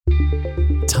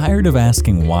Tired of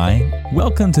asking why?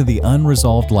 Welcome to the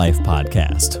Unresolved Life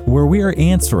podcast, where we are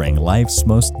answering life's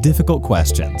most difficult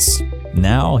questions.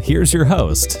 Now, here's your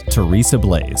host, Teresa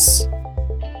Blaze.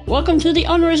 Welcome to the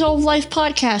Unresolved Life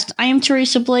podcast. I am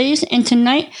Teresa Blaze, and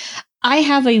tonight I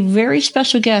have a very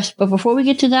special guest. But before we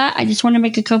get to that, I just want to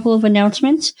make a couple of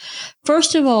announcements.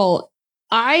 First of all,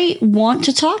 I want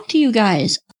to talk to you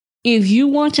guys. If you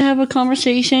want to have a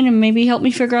conversation and maybe help me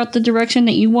figure out the direction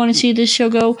that you want to see this show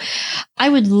go, I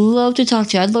would love to talk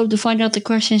to you. I'd love to find out the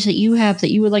questions that you have that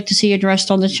you would like to see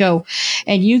addressed on the show.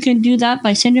 And you can do that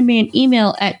by sending me an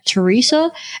email at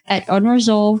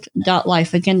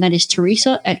teresa@unresolved.life. Again, that is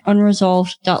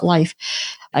teresa@unresolved.life.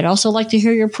 I'd also like to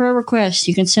hear your prayer requests.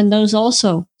 You can send those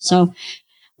also. So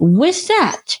with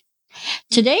that,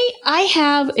 today I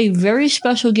have a very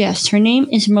special guest. Her name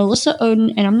is Melissa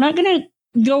Ohden, and I'm not going to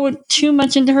go too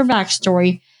much into her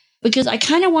backstory because I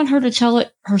kind of want her to tell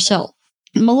it herself.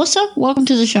 Melissa, welcome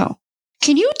to the show.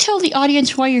 Can you tell the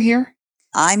audience why you're here?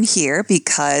 I'm here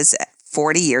because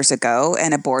 40 years ago,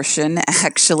 an abortion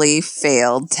actually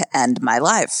failed to end my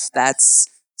life. That's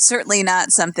certainly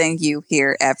not something you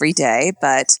hear every day,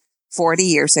 but 40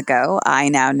 years ago, I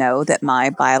now know that my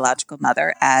biological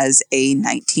mother, as a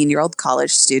 19-year-old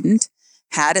college student,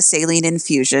 had a saline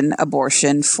infusion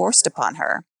abortion forced upon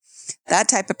her. That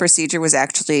type of procedure was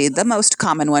actually the most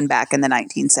common one back in the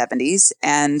 1970s,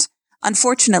 and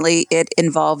unfortunately, it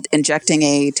involved injecting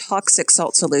a toxic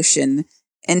salt solution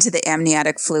into the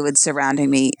amniotic fluid surrounding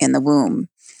me in the womb.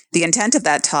 The intent of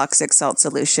that toxic salt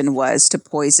solution was to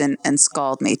poison and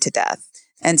scald me to death.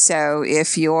 And so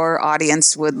if your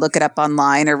audience would look it up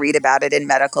online or read about it in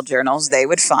medical journals, they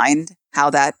would find how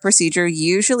that procedure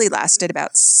usually lasted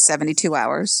about 72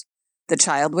 hours. The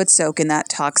child would soak in that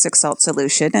toxic salt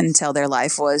solution until their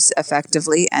life was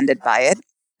effectively ended by it.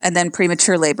 And then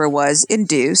premature labor was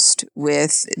induced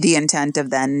with the intent of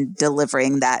then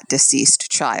delivering that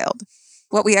deceased child.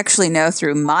 What we actually know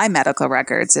through my medical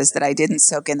records is that I didn't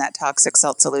soak in that toxic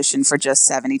salt solution for just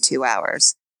 72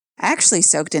 hours. I actually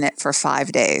soaked in it for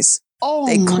 5 days.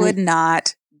 They could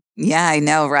not, yeah, I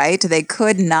know, right? They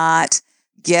could not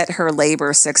get her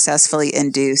labor successfully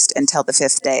induced until the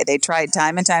 5th day. They tried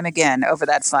time and time again over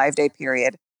that 5-day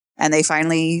period, and they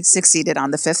finally succeeded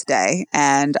on the 5th day.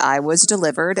 And I was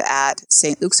delivered at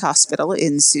St. Luke's Hospital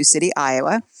in Sioux City,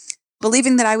 Iowa,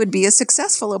 believing that I would be a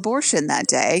successful abortion that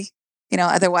day,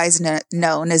 otherwise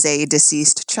known as a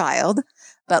deceased child.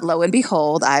 But lo and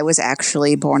behold, I was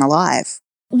actually born alive.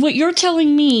 What you're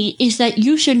telling me is that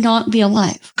you should not be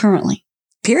alive currently.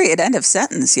 Period. End of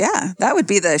sentence. Yeah, that would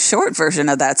be the short version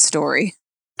of that story.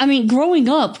 I mean, growing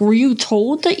up, were you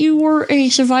told that you were a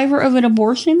survivor of an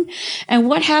abortion? And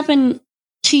what happened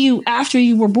to you after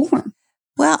you were born?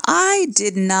 Well, I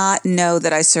did not know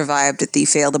that I survived the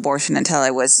failed abortion until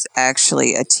I was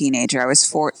actually a teenager. I was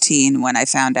 14 when I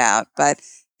found out. But,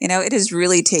 it has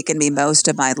really taken me most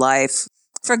of my life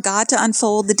for God to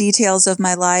unfold the details of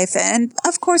my life. And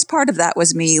of course, part of that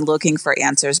was me looking for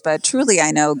answers. But truly,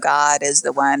 I know God is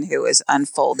the one who has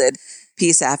unfolded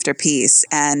piece after piece.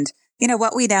 And,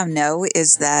 what we now know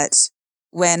is that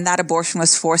when that abortion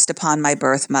was forced upon my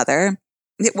birth mother,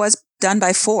 it was done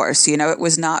by force. It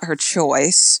was not her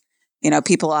choice.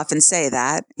 People often say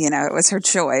that, it was her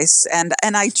choice. And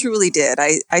I truly did.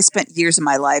 I spent years of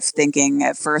my life thinking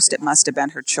at first it must have been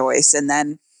her choice. And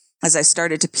then as I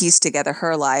started to piece together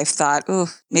her life, thought,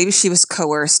 maybe she was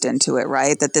coerced into it,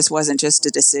 right? That this wasn't just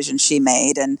a decision she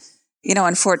made. And,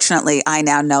 unfortunately, I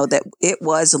now know that it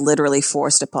was literally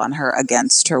forced upon her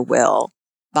against her will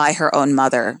by her own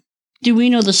mother. Do we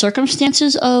know the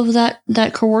circumstances of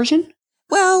that coercion?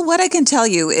 Well, what I can tell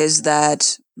you is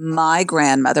that my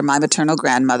grandmother, my maternal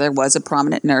grandmother, was a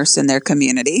prominent nurse in their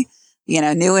community.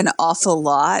 Knew an awful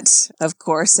lot, of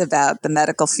course, about the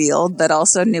medical field, but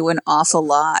also knew an awful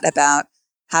lot about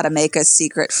how to make a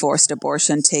secret forced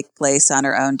abortion take place on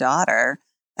her own daughter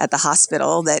at the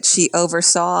hospital that she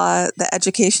oversaw the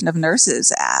education of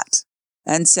nurses at.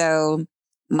 And so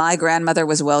my grandmother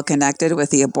was well connected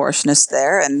with the abortionist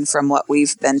there. And from what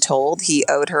we've been told, he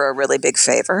owed her a really big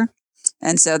favor.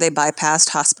 And so they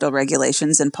bypassed hospital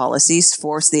regulations and policies,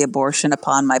 forced the abortion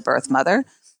upon my birth mother,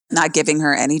 not giving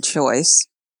her any choice,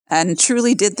 and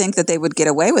truly did think that they would get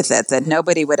away with it, that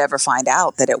nobody would ever find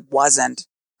out that it wasn't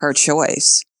her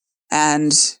choice.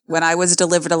 And when I was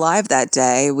delivered alive that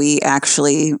day, we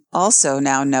actually also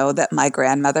now know that my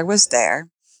grandmother was there.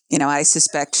 I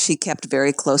suspect she kept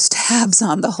very close tabs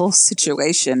on the whole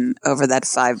situation over that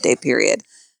 5-day period.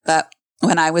 But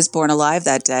when I was born alive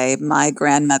that day, my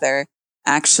grandmother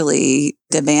actually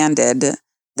demanded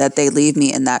that they leave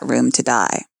me in that room to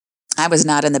die. I was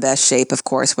not in the best shape, of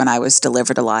course, when I was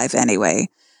delivered alive anyway.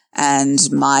 And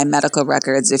my medical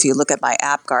records, if you look at my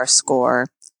APGAR score,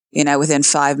 within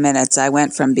 5 minutes, I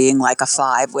went from being like a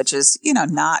 5, which is,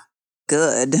 not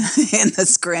good in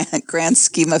this grand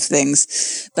scheme of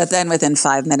things. But then within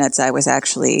 5 minutes, I was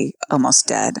actually almost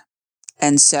dead.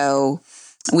 And so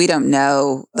we don't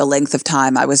know the length of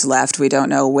time I was left. We don't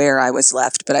know where I was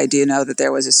left, but I do know that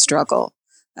there was a struggle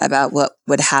about what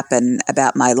would happen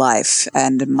about my life.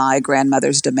 And my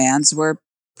grandmother's demands were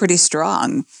pretty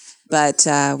strong. But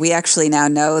we actually now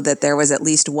know that there was at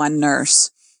least one nurse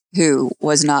who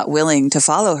was not willing to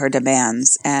follow her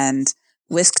demands and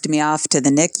whisked me off to the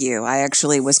NICU. I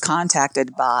actually was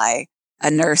contacted by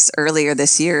a nurse earlier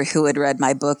this year who had read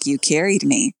my book, You Carried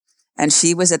Me. And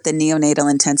she was at the neonatal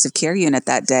intensive care unit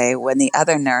that day when the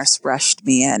other nurse rushed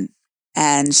me in.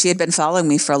 And she had been following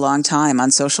me for a long time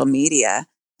on social media.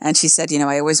 And she said,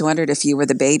 I always wondered if you were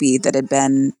the baby that had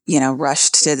been,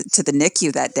 rushed to the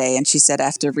NICU that day. And she said,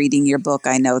 after reading your book,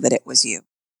 I know that it was you.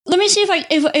 Let me see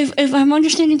if I'm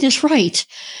understanding this right.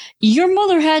 Your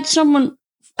mother had someone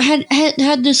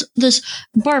had this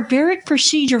barbaric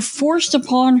procedure forced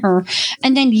upon her,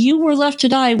 and then you were left to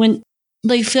die when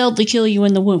they failed to kill you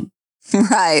in the womb.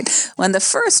 Right. When the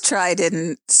first try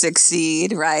didn't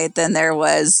succeed, right, then there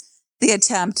was the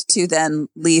attempt to then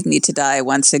leave me to die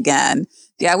once again.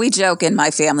 Yeah, we joke in my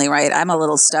family, right? I'm a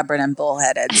little stubborn and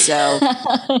bullheaded. So,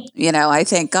 I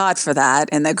thank God for that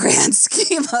in the grand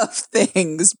scheme of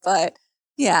things. But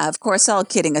yeah, of course, all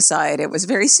kidding aside, it was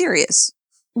very serious.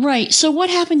 Right. So what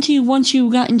happened to you once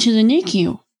you got into the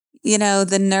NICU?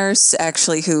 The nurse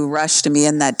actually who rushed me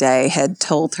in that day had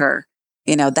told her,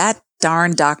 that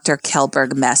darn Dr.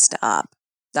 Kelberg messed up.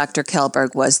 Dr.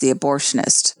 Kelberg was the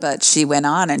abortionist, but she went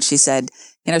on and she said,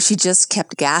 she just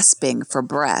kept gasping for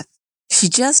breath. She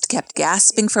just kept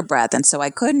gasping for breath. And so I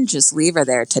couldn't just leave her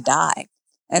there to die.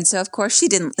 And so, of course, she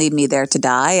didn't leave me there to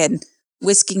die. And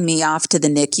whisking me off to the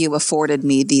NICU afforded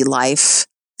me the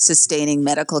life-sustaining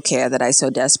medical care that I so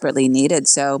desperately needed.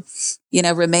 So,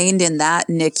 remained in that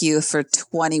NICU for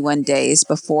 21 days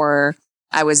before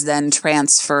I was then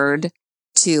transferred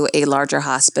to a larger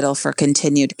hospital for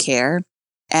continued care.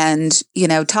 And,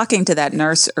 talking to that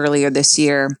nurse earlier this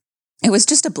year, it was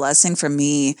just a blessing for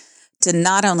me to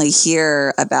not only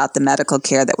hear about the medical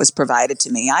care that was provided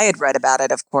to me. I had read about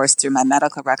it, of course, through my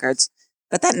medical records,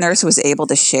 but that nurse was able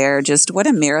to share just what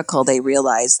a miracle they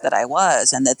realized that I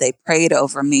was, and that they prayed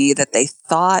over me, that they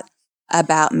thought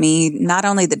about me, not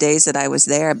only the days that I was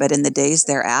there, but in the days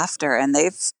thereafter. And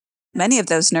many of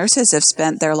those nurses have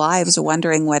spent their lives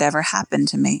wondering whatever happened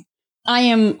to me. I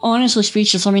am honestly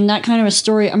speechless. I mean, that kind of a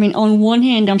story. I mean, on one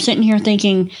hand, I'm sitting here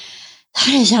thinking,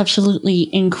 that is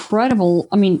absolutely incredible.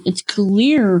 I mean, it's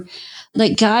clear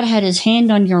that God had his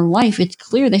hand on your life. It's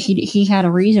clear that he had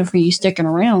a reason for you sticking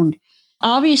around.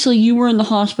 Obviously, you were in the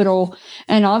hospital,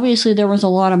 and obviously there was a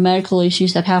lot of medical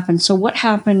issues that happened. So what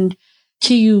happened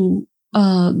to you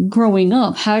growing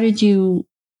up? How did you,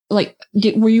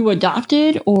 were you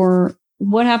adopted, or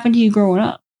what happened to you growing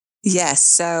up? Yes.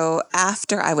 So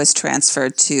after I was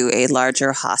transferred to a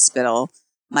larger hospital,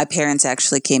 my parents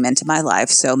actually came into my life.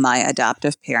 So my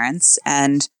adoptive parents,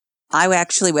 and I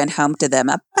actually went home to them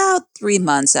about 3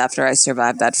 months after I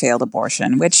survived that failed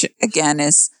abortion, which again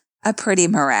is a pretty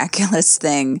miraculous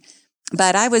thing.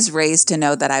 But I was raised to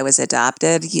know that I was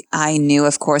adopted. I knew,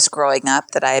 of course, growing up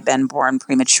that I had been born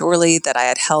prematurely, that I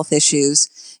had health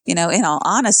issues. In all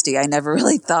honesty, I never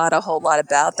really thought a whole lot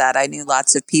about that. I knew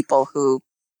lots of people who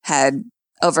had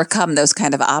overcome those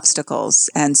kind of obstacles.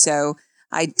 And so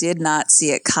I did not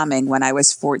see it coming when I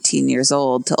was 14 years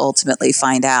old to ultimately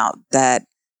find out that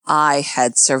I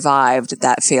had survived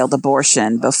that failed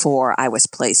abortion before I was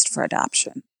placed for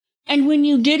adoption. And when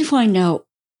you did find out,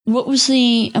 what was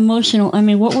the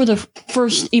what were the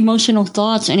first emotional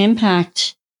thoughts and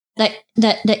impact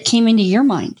that came into your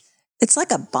mind? It's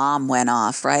like a bomb went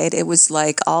off, right? It was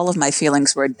like all of my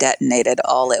feelings were detonated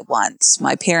all at once.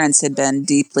 My parents had been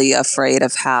deeply afraid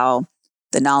of how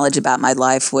the knowledge about my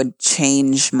life would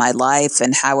change my life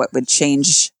and how it would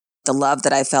change the love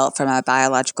that I felt from my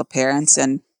biological parents.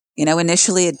 And,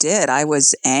 initially it did. I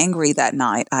was angry that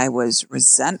night. I was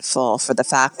resentful for the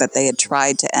fact that they had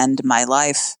tried to end my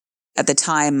life. At the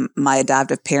time, my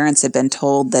adoptive parents had been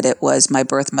told that it was my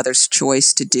birth mother's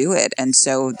choice to do it. And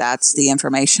so that's the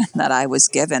information that I was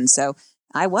given. So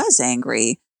I was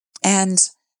angry. And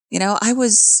I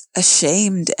was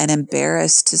ashamed and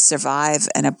embarrassed to survive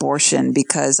an abortion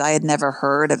because I had never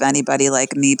heard of anybody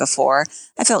like me before.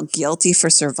 I felt guilty for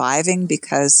surviving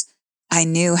because I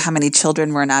knew how many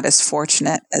children were not as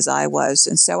fortunate as I was.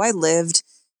 And so I lived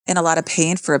in a lot of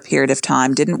pain for a period of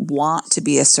time, didn't want to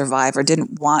be a survivor,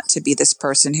 didn't want to be this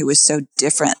person who was so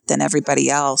different than everybody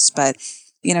else, but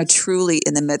truly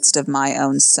in the midst of my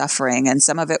own suffering, and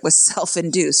some of it was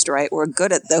self-induced, right? We're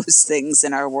good at those things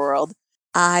in our world.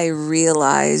 I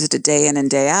realized day in and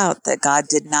day out that God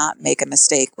did not make a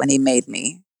mistake when he made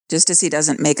me, just as he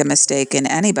doesn't make a mistake in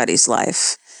anybody's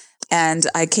life. And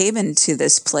I came into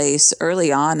this place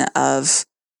early on of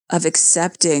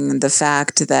accepting the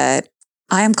fact that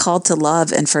I am called to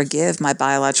love and forgive my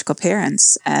biological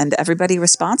parents and everybody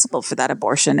responsible for that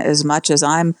abortion as much as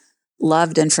I'm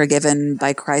loved and forgiven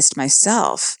by Christ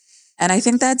myself. And I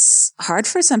think that's hard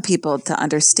for some people to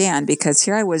understand, because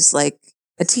here I was like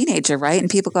a teenager, right? And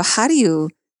people go, how do you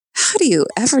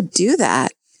ever do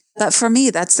that? But for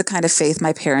me, that's the kind of faith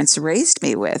my parents raised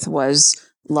me with, was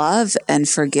love and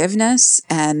forgiveness,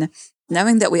 and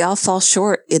knowing that we all fall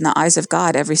short in the eyes of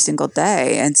God every single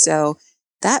day. And so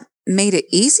that made it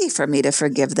easy for me to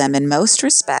forgive them in most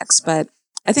respects. But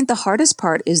I think the hardest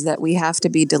part is that we have to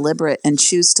be deliberate and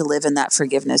choose to live in that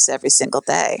forgiveness every single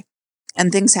day.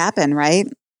 And things happen, right?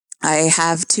 I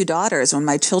have 2 daughters. When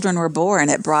my children were born,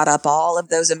 it brought up all of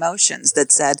those emotions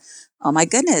that said, oh my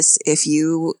goodness, if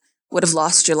you would have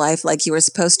lost your life like you were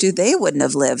supposed to, they wouldn't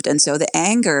have lived. And so the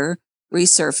anger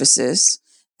resurfaces,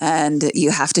 and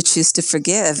you have to choose to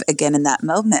forgive again in that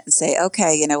moment and say,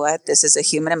 okay, you know what? This is a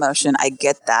human emotion. I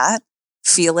get that.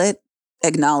 Feel it,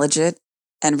 acknowledge it,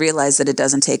 and realize that it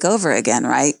doesn't take over again,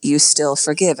 right? You still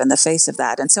forgive in the face of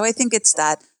that. And so I think it's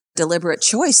that deliberate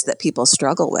choice that people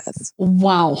struggle with.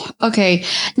 Wow. Okay.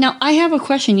 Now I have a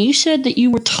question. You said that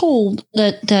you were told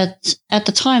that at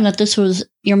the time that this was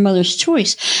your mother's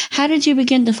choice. How did you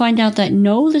begin to find out that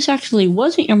no, this actually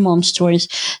wasn't your mom's choice,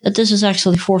 that this is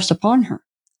actually forced upon her?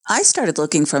 I started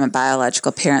looking for my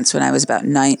biological parents when I was about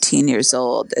 19 years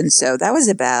old. And so that was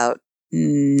about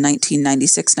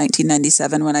 1996,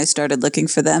 1997 when I started looking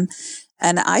for them.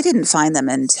 And I didn't find them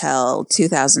until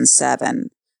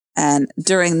 2007. And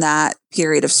during that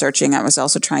period of searching, I was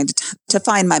also trying to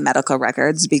find my medical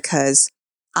records, because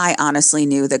I honestly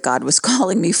knew that God was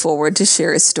calling me forward to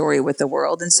share his story with the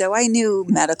world. And so I knew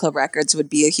medical records would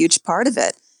be a huge part of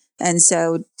it. And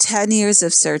so 10 years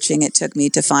of searching, it took me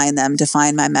to find them, to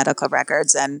find my medical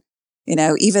records. And,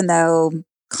 even though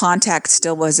contact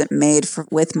still wasn't made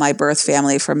with my birth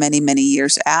family for many, many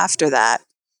years after that,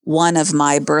 one of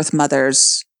my birth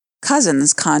mother's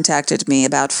cousins contacted me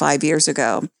about 5 years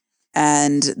ago.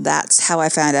 And that's how I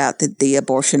found out that the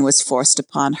abortion was forced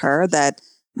upon her, that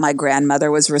my grandmother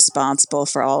was responsible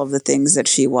for all of the things that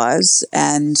she was.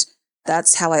 And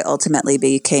that's how I ultimately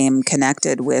became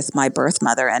connected with my birth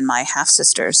mother and my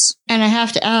half-sisters. And I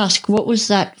have to ask, what was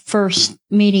that first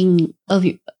meeting of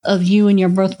you and your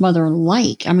birth mother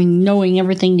like? I mean, knowing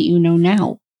everything that you know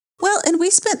now. Well, and we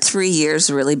spent 3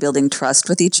 years really building trust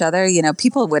with each other.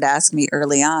 People would ask me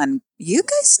early on, you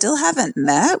guys still haven't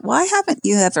met? Why haven't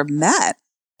you ever met?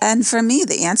 And for me,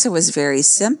 the answer was very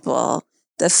simple.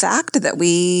 The fact that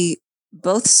we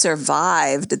both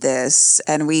survived this,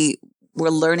 and we were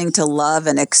learning to love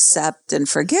and accept and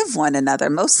forgive one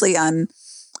another, mostly on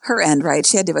her end, right?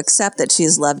 She had to accept that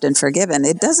she's loved and forgiven.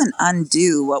 It doesn't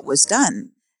undo what was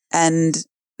done. And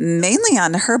mainly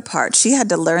on her part, she had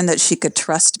to learn that she could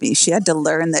trust me. She had to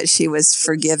learn that she was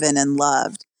forgiven and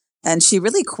loved. And she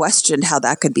really questioned how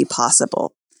that could be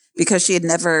possible, because she had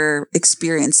never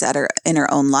experienced that in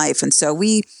her own life. And so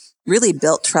we really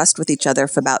built trust with each other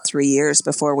for about 3 years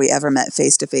before we ever met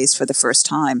face to face for the first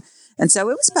time. And so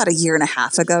it was about 1.5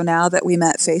 years ago now that we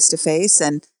met face to face.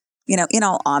 And, in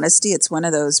all honesty, it's one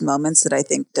of those moments that I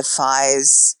think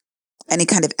defies any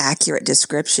kind of accurate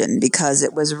description, because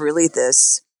it was really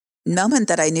this moment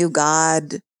that I knew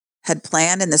God had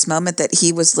planned, in this moment that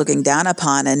he was looking down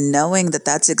upon, and knowing that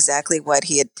that's exactly what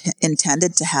he had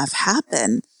intended to have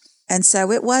happen. And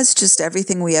so it was just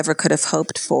everything we ever could have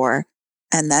hoped for,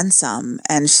 and then some.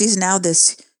 And she's now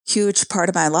this huge part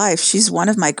of my life. She's one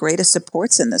of my greatest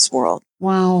supports in this world.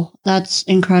 Wow, that's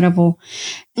incredible.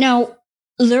 Now,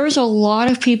 there's a lot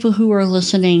of people who are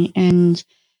listening, and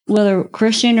whether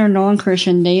Christian or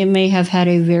non-Christian, they may have had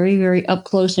a very, very up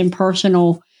close and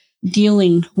personal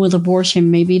dealing with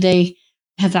abortion. Maybe they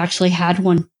have actually had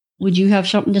one. Would you have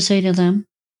something to say to them?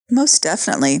 Most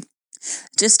definitely.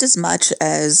 Just as much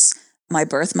as my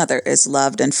birth mother is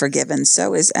loved and forgiven,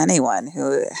 so is anyone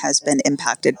who has been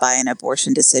impacted by an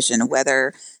abortion decision,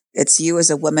 whether it's you as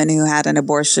a woman who had an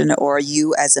abortion, or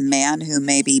you as a man who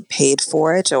maybe paid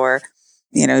for it, or,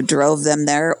 drove them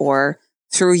there, or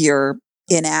through your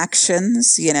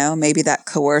inactions, maybe that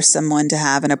coerced someone to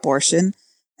have an abortion.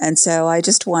 And so I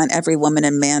just want every woman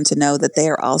and man to know that they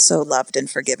are also loved and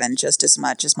forgiven just as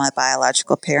much as my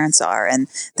biological parents are. And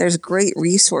there's great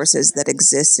resources that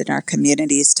exist in our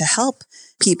communities to help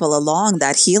people along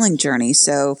that healing journey.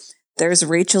 So there's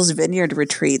Rachel's Vineyard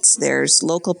retreats. There's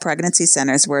local pregnancy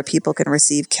centers where people can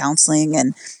receive counseling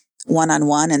and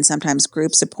one-on-one and sometimes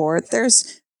group support.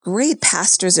 There's great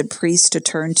pastors and priests to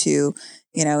turn to,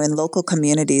 in local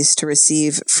communities to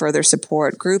receive further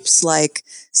support. Groups like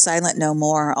Silent No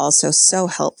More are also so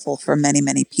helpful for many,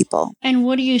 many people. And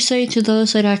what do you say to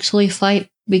those that actually fight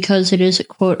because it is,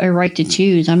 quote, a right to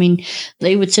choose? I mean,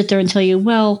 they would sit there and tell you,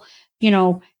 well,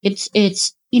 it's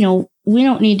we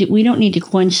don't need to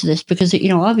quench this because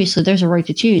obviously there's a right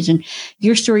to choose, and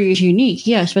your story is unique,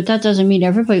 yes, but that doesn't mean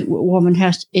every woman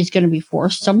is going to be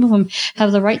forced. Some of them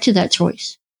have the right to that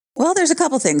choice. Well, there's a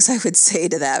couple things I would say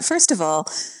to that. First of all,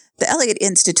 the Elliott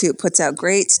Institute puts out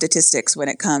great statistics when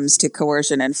it comes to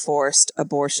coercion and forced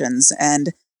abortions.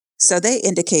 And so they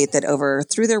indicate that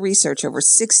through their research, over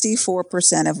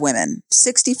 64% of women,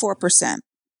 64%,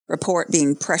 report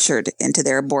being pressured into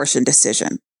their abortion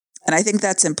decision. And I think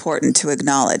that's important to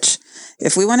acknowledge.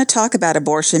 If we want to talk about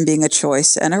abortion being a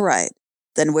choice and a right,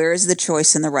 then where is the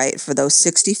choice and the right for those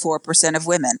 64% of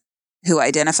women who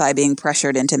identify being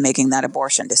pressured into making that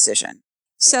abortion decision?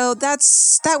 So that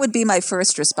would be my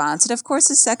first response. And of course,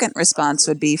 the second response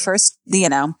would be first,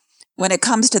 when it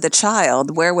comes to the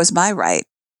child, where was my right?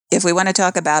 If we want to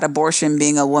talk about abortion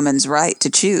being a woman's right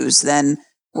to choose, then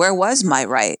where was my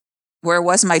right? Where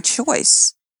was my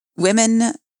choice?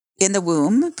 Women in the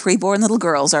womb, preborn little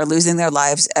girls, are losing their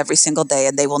lives every single day,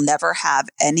 and they will never have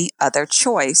any other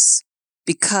choice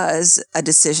because a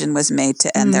decision was made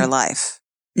to end their life.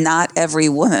 Not every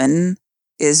woman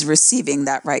is receiving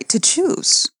that right to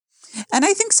choose. And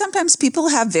I think sometimes people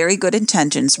have very good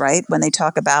intentions, right? When they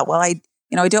talk about, well, I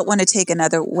don't want to take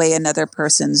another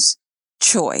person's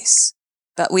choice.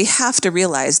 But we have to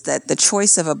realize that the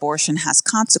choice of abortion has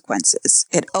consequences.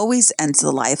 It always ends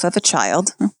the life of a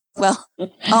child. Well,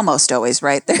 almost always,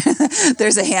 right?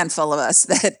 There's a handful of us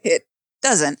that it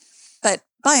doesn't. But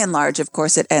by and large, of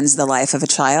course, it ends the life of a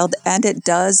child, and it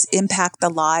does impact the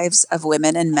lives of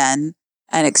women and men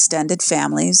and extended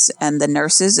families and the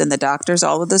nurses and the doctors,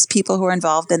 all of those people who are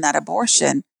involved in that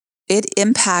abortion. It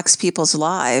impacts people's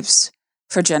lives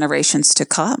for generations to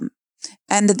come.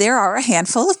 And there are a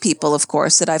handful of people, of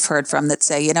course, that I've heard from that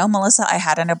say, Melissa, I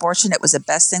had an abortion. It was the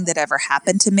best thing that ever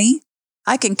happened to me.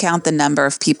 I can count the number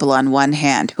of people on one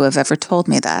hand who have ever told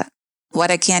me that. What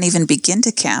I can't even begin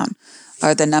to count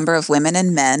are the number of women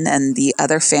and men and the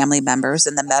other family members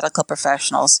and the medical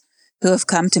professionals who have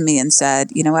come to me and said,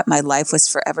 you know what, my life was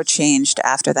forever changed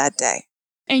after that day.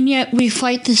 And yet we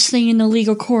fight this thing in the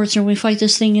legal courts, and we fight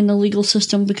this thing in the legal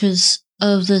system because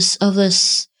of this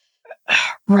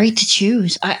right to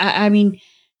choose. I mean,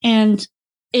 and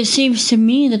it seems to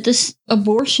me that this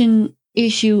abortion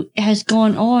issue has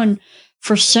gone on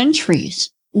for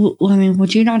centuries. I mean,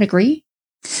 would you not agree?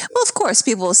 Well, of course,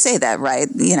 people will say that, right?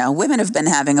 Women have been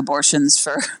having abortions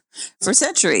for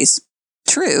centuries.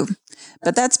 True.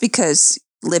 But that's because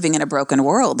living in a broken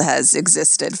world has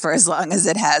existed for as long as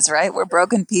it has, right? We're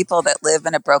broken people that live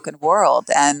in a broken world.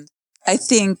 And I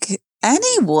think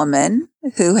any woman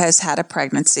who has had a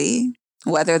pregnancy,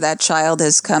 whether that child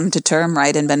has come to term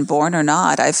right and been born or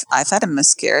not, I've had a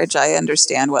miscarriage. I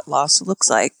understand what loss looks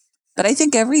like. But I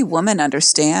think every woman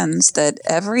understands that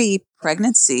every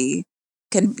pregnancy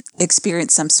can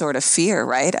experience some sort of fear,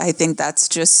 right? I think that's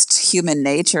just human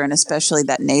nature, and especially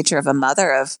that nature of a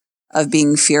mother of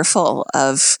being fearful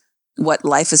of what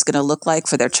life is going to look like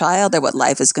for their child or what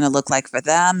life is going to look like for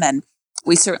them. And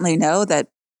we certainly know that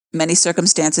many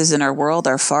circumstances in our world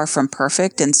are far from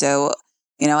perfect. And so,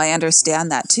 I understand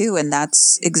that too. And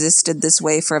that's existed this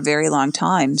way for a very long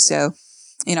time. So,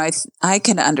 I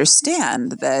can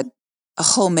understand that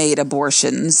homemade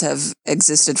abortions have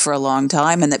existed for a long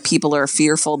time and that people are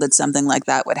fearful that something like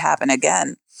that would happen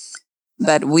again.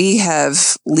 But we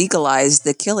have legalized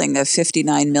the killing of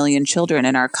 59 million children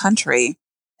in our country.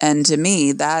 And to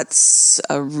me, that's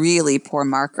a really poor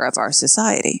marker of our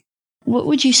society. What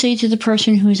would you say to the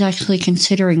person who's actually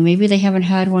considering? Maybe they haven't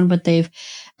had one, but they've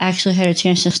actually had a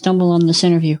chance to stumble on this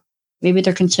interview. Maybe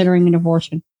they're considering an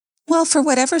abortion. Well, for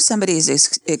whatever somebody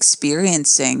is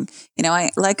experiencing,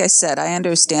 like I said, I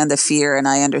understand the fear, and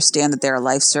I understand that there are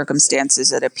life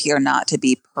circumstances that appear not to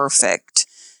be perfect.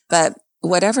 But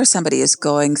whatever somebody is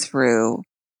going through,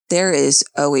 there is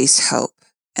always hope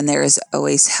and there is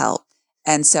always help.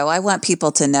 And so I want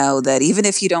people to know that even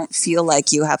if you don't feel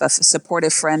like you have a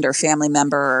supportive friend or family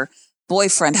member or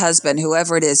boyfriend, husband,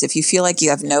 whoever it is, if you feel like you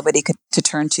have nobody to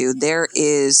turn to, there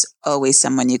is always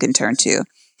someone you can turn to.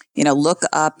 Look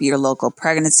up your local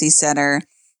pregnancy center.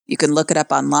 You can look it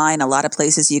up online. A lot of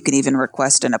places you can even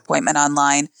request an appointment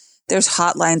online. There's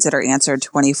hotlines that are answered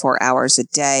 24 hours a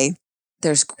day.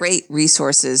 There's great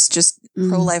resources, just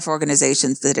pro-life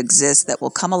organizations that exist that will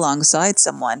come alongside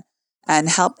someone and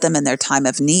help them in their time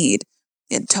of need.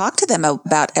 And talk to them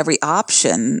about every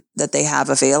option that they have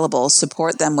available,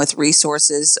 support them with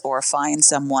resources, or find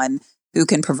someone who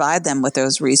can provide them with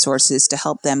those resources to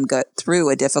help them get through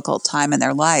a difficult time in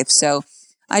their life. So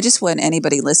I just want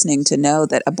anybody listening to know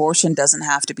that abortion doesn't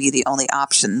have to be the only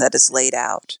option that is laid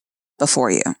out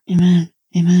before you. Amen.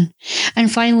 Amen.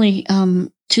 And finally,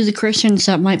 to the Christians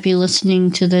that might be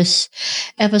listening to this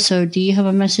episode, do you have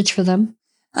a message for them?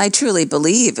 I truly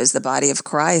believe, as the body of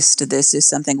Christ, this is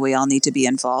something we all need to be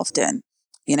involved in.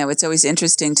 It's always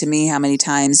interesting to me how many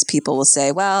times people will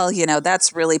say, well,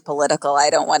 that's really political. I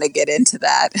don't want to get into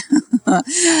that.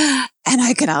 And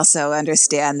I can also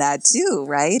understand that too,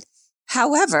 right?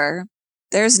 However,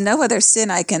 there's no other sin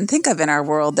I can think of in our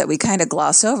world that we kind of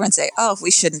gloss over and say, oh,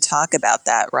 we shouldn't talk about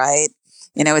that, right?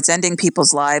 It's ending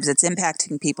people's lives. It's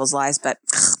impacting people's lives, but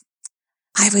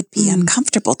I would be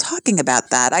uncomfortable talking about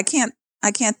that. I can't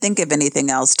think of anything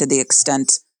else to the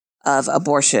extent of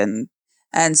abortion.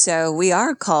 And so we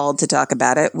are called to talk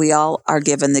about it. We all are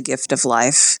given the gift of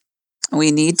life.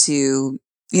 We need to,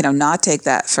 not take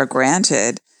that for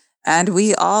granted. And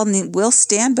we all will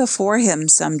stand before him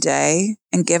someday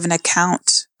and give an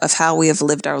account of how we have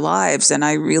lived our lives. And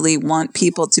I really want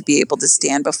people to be able to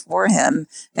stand before him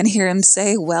and hear him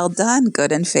say, well done,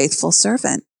 good and faithful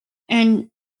servant. And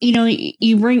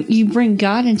you bring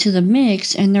God into the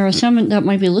mix, and there are some that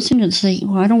might be listening and say,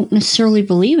 well, I don't necessarily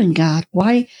believe in God.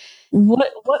 Why?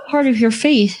 What part of your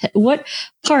faith, what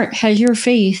part has your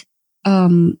faith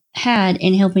had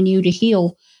in helping you to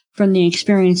heal from the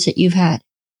experience that you've had?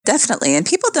 Definitely. And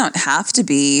people don't have to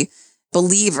be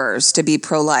believers to be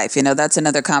pro-life. That's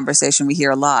another conversation we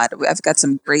hear a lot. I've got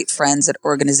some great friends at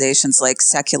organizations like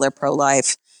Secular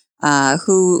Pro-Life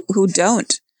who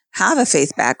don't have a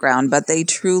faith background, but they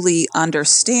truly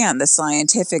understand the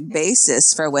scientific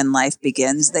basis for when life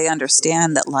begins. They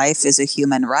understand that life is a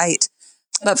human right.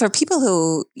 But for people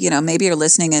who, maybe are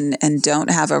listening and don't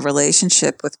have a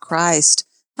relationship with Christ,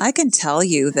 I can tell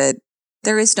you that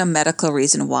there is no medical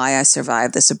reason why I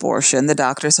survived this abortion. The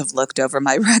doctors have looked over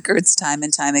my records time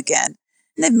and time again,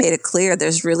 and they've made it clear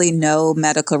there's really no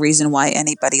medical reason why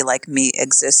anybody like me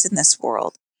exists in this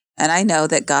world. And I know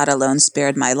that God alone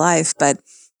spared my life, but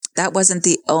that wasn't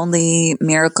the only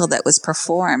miracle that was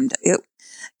performed.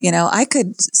 I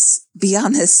could be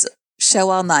on this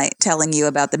show all night telling you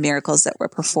about the miracles that were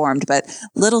performed, but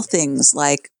little things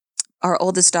like our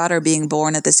oldest daughter being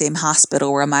born at the same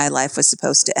hospital where my life was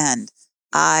supposed to end.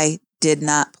 I did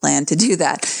not plan to do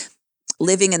that.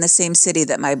 Living in the same city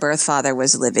that my birth father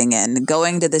was living in,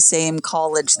 going to the same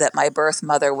college that my birth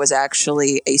mother was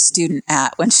actually a student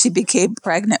at when she became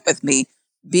pregnant with me,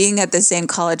 being at the same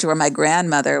college where my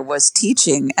grandmother was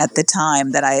teaching at the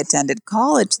time that I attended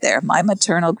college there, my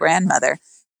maternal grandmother,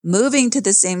 moving to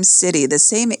the same city, the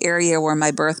same area where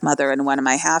my birth mother and one of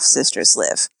my half-sisters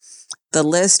live. The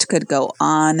list could go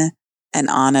on and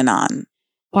on and on.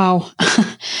 Wow.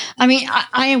 I mean,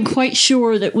 I am quite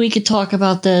sure that we could talk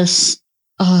about this.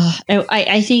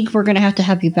 I think we're going to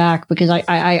have you back, because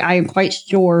I am quite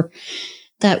sure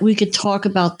that we could talk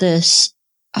about this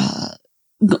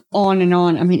on and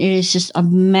on. I mean, it is just a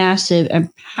massive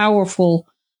and powerful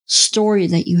story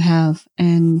that you have.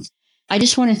 And I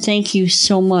just want to thank you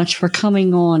so much for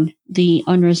coming on the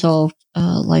Unresolved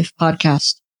Life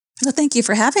podcast. Well, thank you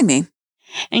for having me.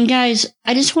 And guys,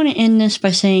 I just want to end this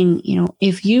by saying,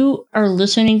 if you are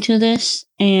listening to this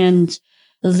and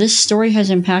this story has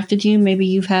impacted you, maybe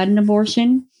you've had an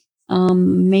abortion,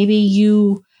 maybe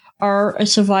you are a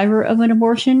survivor of an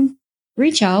abortion,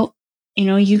 reach out.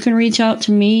 You can reach out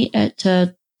to me at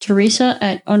Teresa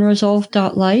at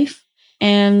unresolved.life.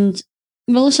 And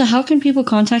Melissa, how can people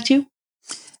contact you?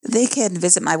 They can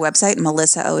visit my website,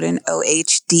 Ohden,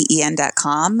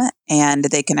 OHDEN.com, and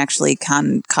they can actually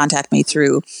contact me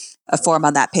through a form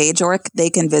on that page, or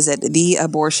they can visit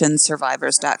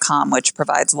theabortionsurvivors.com, which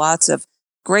provides lots of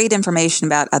great information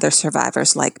about other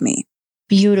survivors like me.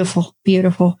 Beautiful,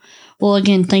 beautiful. Well,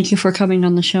 again, thank you for coming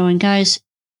on the show. And guys,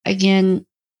 again,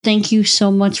 thank you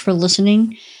so much for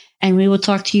listening, and we will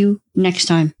talk to you next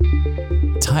time.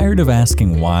 Tired of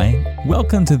asking why?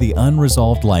 Welcome to the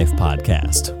Unresolved Life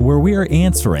podcast, where we are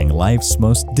answering life's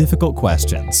most difficult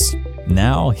questions.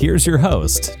 Now, here's your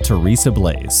host, Teresa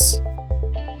Blaze.